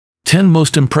10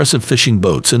 most impressive fishing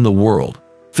boats in the world.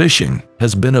 Fishing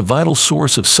has been a vital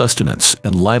source of sustenance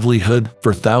and livelihood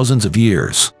for thousands of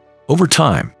years. Over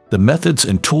time, the methods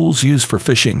and tools used for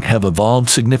fishing have evolved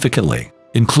significantly,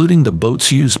 including the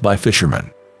boats used by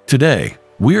fishermen. Today,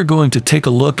 we are going to take a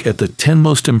look at the 10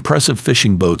 most impressive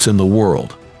fishing boats in the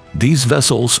world. These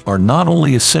vessels are not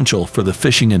only essential for the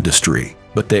fishing industry,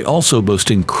 but they also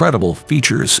boast incredible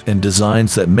features and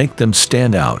designs that make them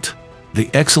stand out. The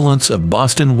excellence of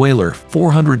Boston Whaler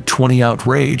 420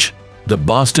 Outrage. The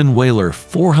Boston Whaler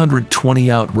 420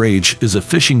 Outrage is a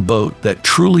fishing boat that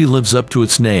truly lives up to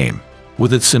its name.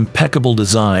 With its impeccable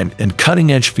design and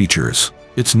cutting-edge features,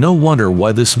 it's no wonder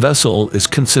why this vessel is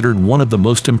considered one of the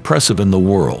most impressive in the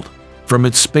world. From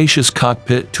its spacious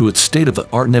cockpit to its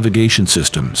state-of-the-art navigation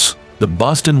systems, the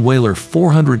Boston Whaler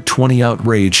 420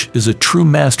 Outrage is a true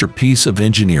masterpiece of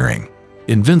engineering.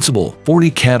 Invincible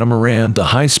 40 Catamaran. The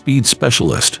high-speed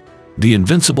specialist. The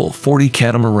Invincible 40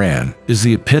 Catamaran is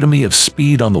the epitome of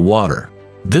speed on the water.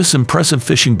 This impressive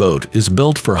fishing boat is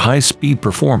built for high-speed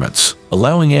performance,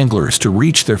 allowing anglers to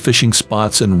reach their fishing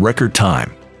spots in record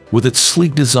time. With its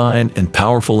sleek design and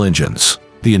powerful engines,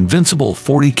 the Invincible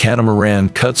 40 Catamaran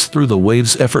cuts through the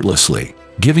waves effortlessly,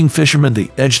 giving fishermen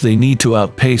the edge they need to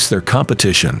outpace their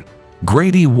competition.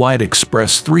 Grady White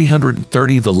Express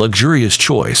 330. The luxurious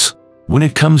choice. When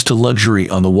it comes to luxury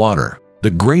on the water,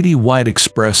 the Grady White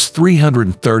Express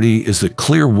 330 is the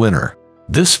clear winner.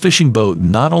 This fishing boat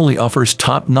not only offers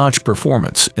top-notch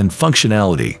performance and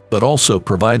functionality, but also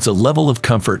provides a level of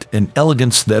comfort and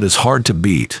elegance that is hard to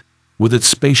beat. With its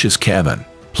spacious cabin,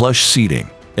 plush seating,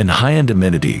 and high-end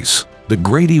amenities, the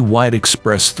Grady White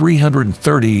Express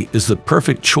 330 is the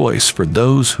perfect choice for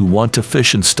those who want to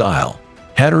fish in style.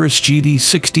 Hatteras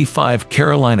GD65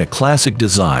 Carolina. Classic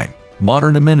design,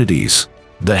 modern amenities.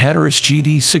 The Hatteras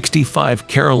GD65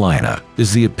 Carolina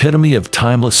is the epitome of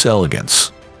timeless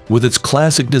elegance. With its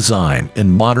classic design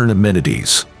and modern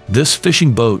amenities, this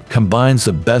fishing boat combines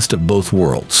the best of both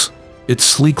worlds. Its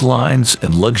sleek lines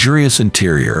and luxurious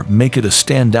interior make it a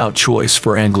standout choice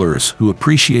for anglers who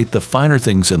appreciate the finer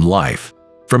things in life.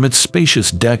 From its spacious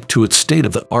deck to its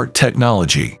state-of-the-art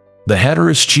technology, the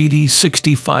Hatteras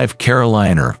GD65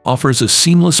 Carolina offers a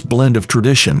seamless blend of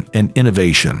tradition and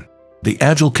innovation. The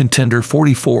Agile Contender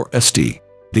 44 ST.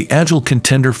 The Agile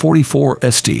Contender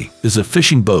 44 ST is a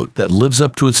fishing boat that lives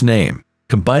up to its name,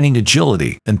 combining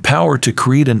agility and power to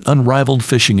create an unrivaled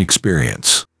fishing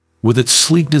experience. With its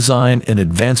sleek design and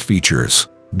advanced features,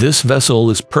 this vessel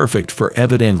is perfect for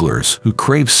avid anglers who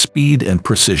crave speed and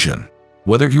precision.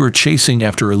 Whether you are chasing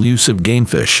after elusive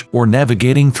gamefish or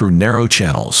navigating through narrow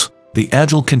channels, the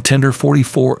Agile Contender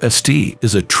 44 ST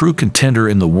is a true contender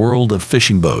in the world of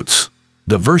fishing boats.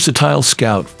 The versatile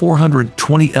Scout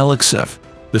 420 LXF.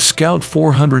 The Scout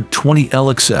 420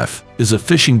 LXF is a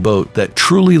fishing boat that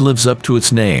truly lives up to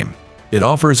its name. It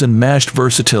offers unmatched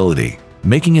versatility,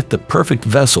 making it the perfect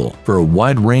vessel for a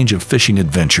wide range of fishing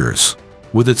adventures.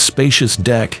 With its spacious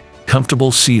deck,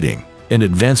 comfortable seating, and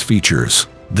advanced features,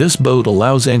 this boat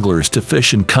allows anglers to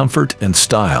fish in comfort and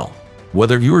style.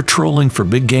 Whether you're trolling for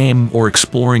big game or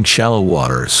exploring shallow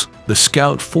waters, the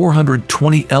Scout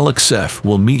 420 LXF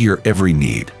will meet your every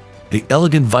need. The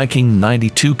Elegant Viking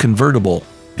 92 Convertible.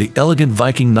 The Elegant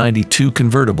Viking 92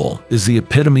 Convertible is the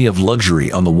epitome of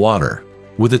luxury on the water.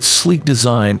 With its sleek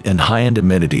design and high-end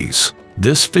amenities,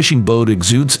 this fishing boat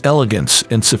exudes elegance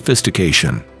and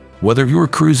sophistication. Whether you're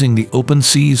cruising the open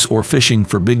seas or fishing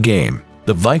for big game,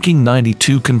 the Viking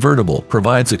 92 Convertible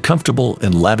provides a comfortable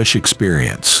and lavish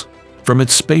experience. From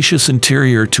its spacious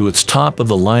interior to its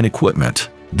top-of-the-line equipment,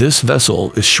 this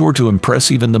vessel is sure to impress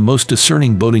even the most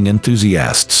discerning boating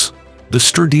enthusiasts. The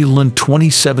sturdy Lund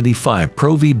 2075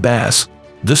 Pro V Bass.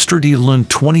 The sturdy Lund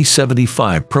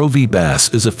 2075 Pro V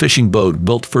Bass is a fishing boat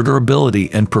built for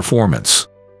durability and performance.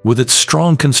 With its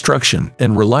strong construction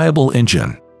and reliable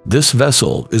engine, this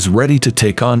vessel is ready to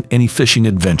take on any fishing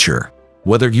adventure.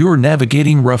 Whether you're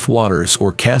navigating rough waters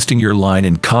or casting your line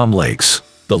in calm lakes,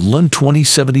 the Lund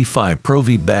 2075 Pro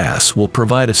V Bass will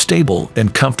provide a stable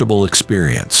and comfortable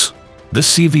experience. The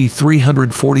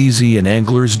CV340Z, an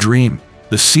angler's dream.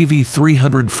 The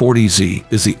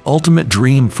CV340Z is the ultimate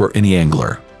dream for any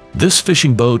angler. This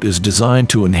fishing boat is designed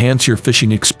to enhance your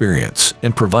fishing experience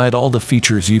and provide all the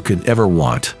features you could ever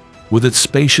want. With its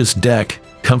spacious deck,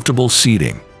 comfortable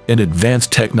seating, and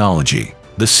advanced technology,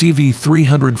 the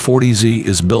CV340Z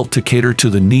is built to cater to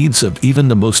the needs of even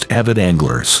the most avid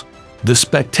anglers. The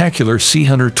Spectacular Sea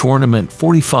Hunter Tournament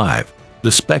 45.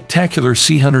 The Spectacular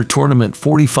Sea Hunter Tournament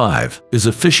 45 is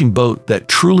a fishing boat that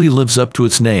truly lives up to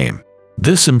its name.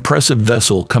 This impressive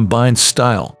vessel combines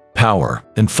style, power,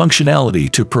 and functionality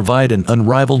to provide an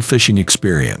unrivaled fishing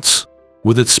experience.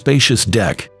 With its spacious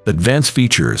deck, advanced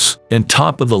features, and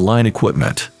top-of-the-line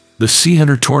equipment, the Sea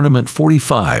Hunter Tournament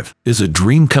 45 is a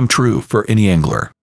dream come true for any angler.